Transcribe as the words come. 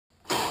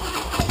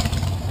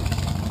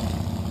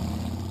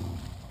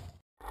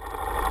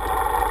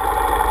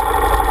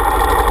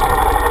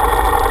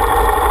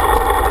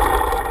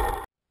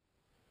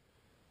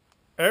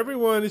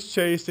is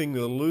chasing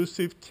the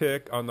elusive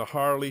tick on the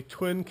Harley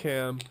twin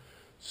cam,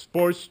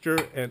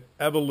 Sportster, and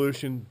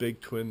Evolution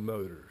big twin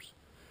motors.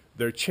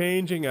 They're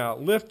changing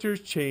out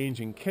lifters,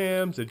 changing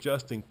cams,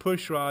 adjusting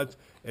push rods,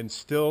 and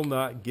still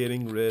not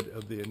getting rid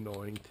of the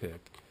annoying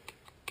tick.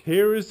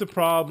 Here is the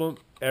problem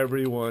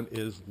everyone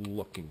is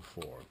looking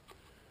for.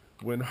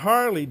 When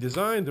Harley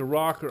designed the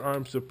rocker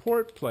arm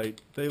support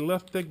plate, they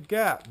left a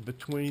gap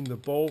between the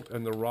bolt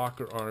and the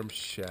rocker arm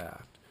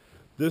shaft.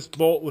 This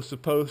bolt was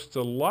supposed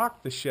to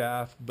lock the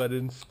shaft, but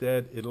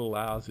instead it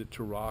allows it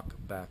to rock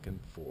back and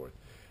forth.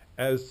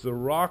 As the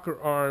rocker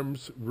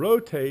arms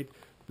rotate,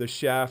 the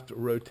shaft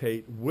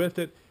rotate with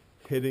it,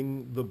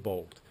 hitting the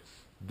bolt.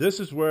 This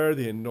is where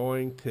the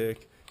annoying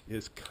tick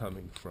is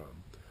coming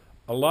from.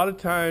 A lot of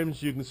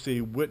times you can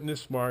see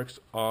witness marks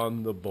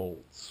on the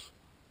bolts.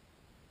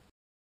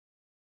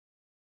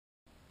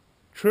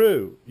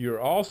 True,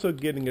 you're also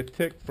getting a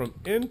tick from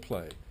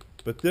in-play,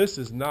 but this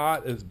is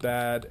not as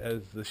bad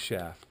as the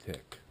shaft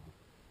tick.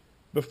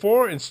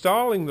 Before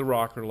installing the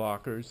rocker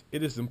lockers,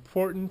 it is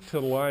important to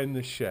line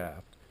the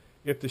shaft.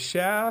 If the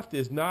shaft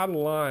is not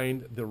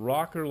aligned, the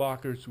rocker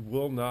lockers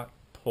will not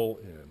pull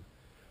in.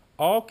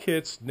 All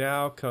kits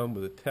now come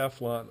with a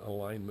Teflon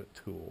alignment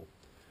tool.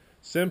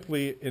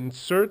 Simply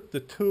insert the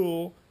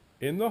tool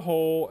in the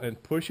hole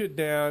and push it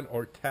down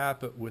or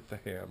tap it with the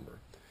hammer.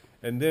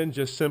 And then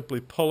just simply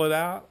pull it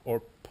out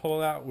or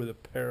pull it out with a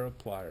pair of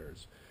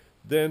pliers.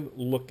 Then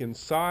look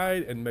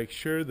inside and make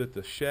sure that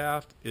the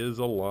shaft is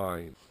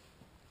aligned.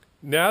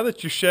 Now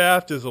that your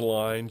shaft is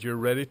aligned, you're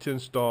ready to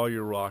install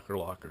your rocker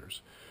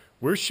lockers.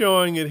 We're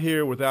showing it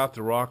here without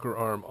the rocker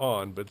arm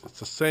on, but it's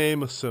the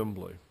same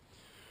assembly.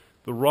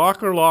 The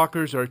rocker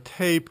lockers are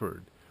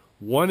tapered.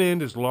 One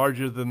end is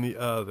larger than the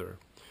other.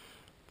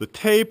 The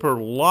taper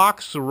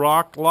locks the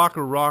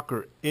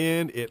rocker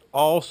in. It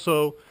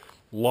also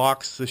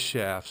locks the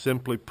shaft.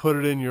 Simply put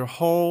it in your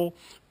hole,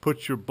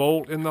 put your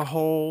bolt in the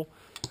hole,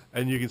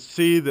 and you can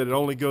see that it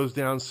only goes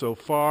down so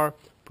far.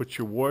 Put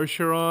your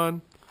washer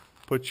on,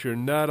 put your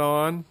nut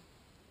on,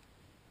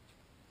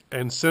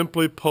 and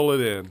simply pull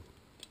it in.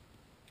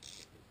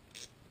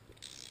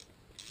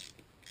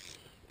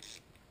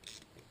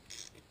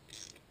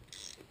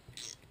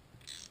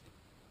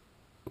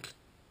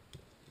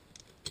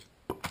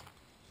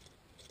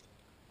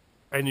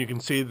 And you can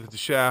see that the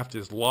shaft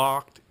is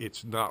locked.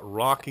 It's not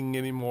rocking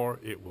anymore.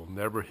 It will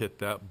never hit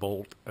that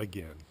bolt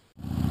again.